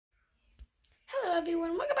Hello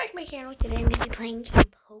everyone, welcome back to my channel. Today I'm going to be playing some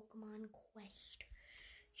Pokemon Quest.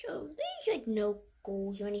 So there's like no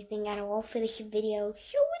goals or anything at all for this video,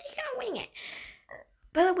 so we're just going to wing it.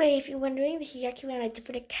 By the way, if you're wondering, this is actually on a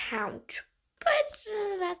different account, but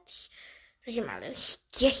that doesn't matter. Let's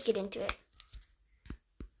just get into it.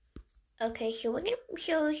 Okay, so it's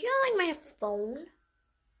not like my phone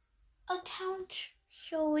account,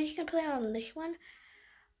 so we're just going to play on this one.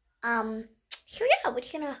 So yeah, we're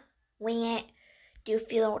just going to wing it. Do a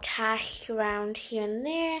few little tasks around here and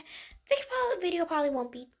there. This video probably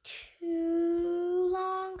won't be too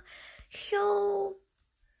long, so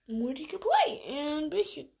we're just gonna play and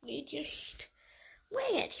basically just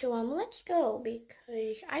wing it. So let's go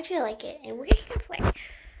because I feel like it, and we're just gonna play.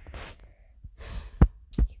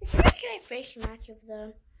 It's actually the first match of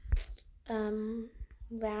the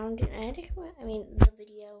round, and the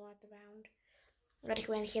video, not the round. I just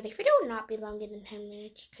want to say this video will not be longer than 10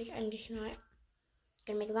 minutes because I'm just not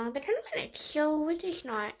gonna make it longer than 10 minutes, so we're just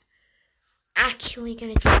not actually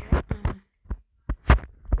gonna do that.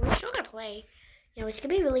 We're still gonna play. You know, it's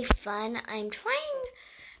gonna be really fun. I'm trying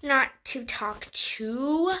not to talk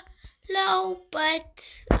too low, but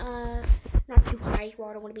not too high. Well,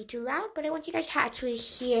 I don't want to be too loud, but I want you guys to actually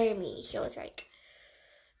hear me. So it's like,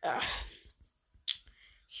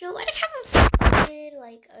 so I just haven't started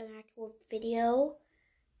like an actual video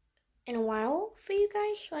in a while for you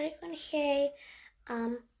guys. So I just want to say,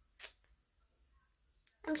 I'm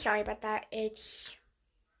sorry about that. It's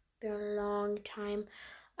been a long time.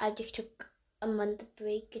 I just took a month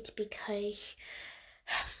break. It's because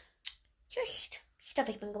just stuff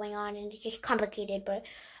has been going on and it's just complicated, but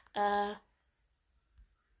I'm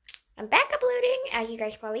back uploading. As you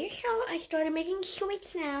guys probably saw, I started making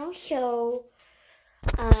shorts now, so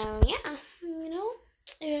yeah, you know,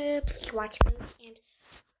 please watch them, and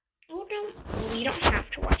you don't have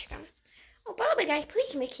to watch them. Oh, by the way, guys,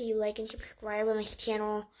 please make sure you like and subscribe on this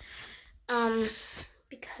channel,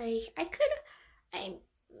 because I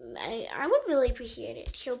would really appreciate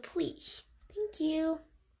it, so please, thank you.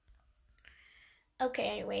 Okay,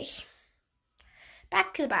 anyways,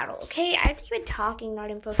 back to the battle, okay? I've just been talking, not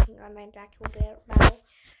even focusing on my actual battle, but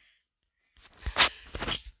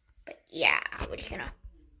yeah, we're just gonna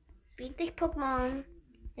beat this Pokemon,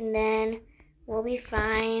 and then we'll be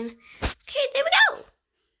fine. Okay, there we go!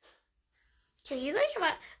 So you guys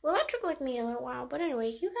have, well, that took like me a little while, but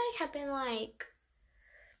anyways, you guys have been like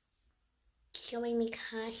showing me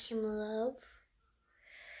kind of some love,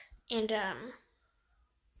 and I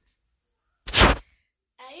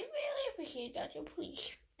really appreciate that. So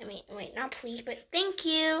please, not please, but thank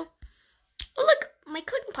you. Oh look, my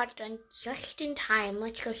cooking pot's done just in time.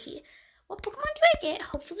 Let's go see what Pokemon do I get.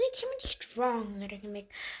 Hopefully it's something strong that I can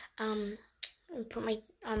make and put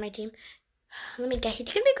on my team. Let me guess,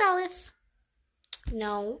 it's gonna be Growlithe.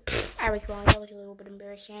 No, I was wrong. That was a little bit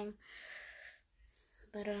embarrassing.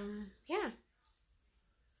 But, yeah.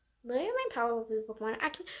 Look at my power Pokemon.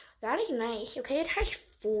 Actually, that is nice. Okay, it has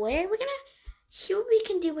 4. We're gonna see what we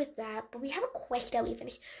can do with that. But we have a quest that we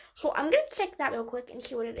finished. So I'm gonna check that real quick and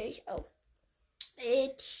see what it is. Oh,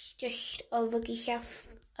 it's just a rookie chef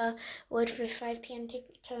word for 5 p.m.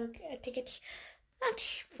 tickets.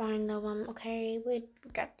 That's fine, though. Okay, we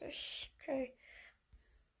got this. Okay.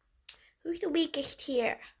 Who's the weakest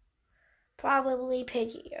here? Probably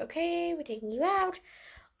Pidgey. Okay, we're taking you out.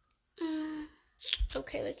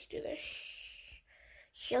 Okay, let's do this.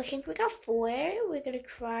 So since we got 4, we're gonna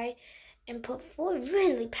try and put 4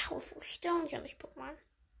 really powerful stones on this Pokemon.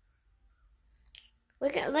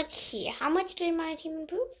 Let's see. How much did my team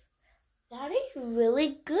improve? That is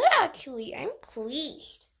really good, actually. I'm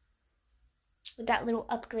pleased with that little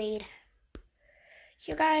upgrade.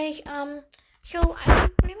 So guys, so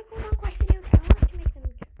I'm gonna record more quest videos. I don't like to make them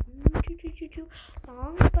too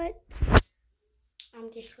long, but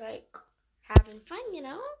I'm just like having fun, you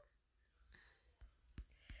know?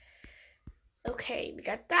 Okay, we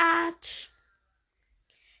got that.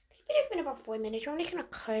 This video's been about 4 minutes. I'm just gonna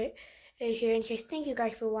cut it here and say thank you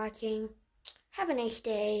guys for watching. Have a nice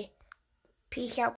day. Peace out.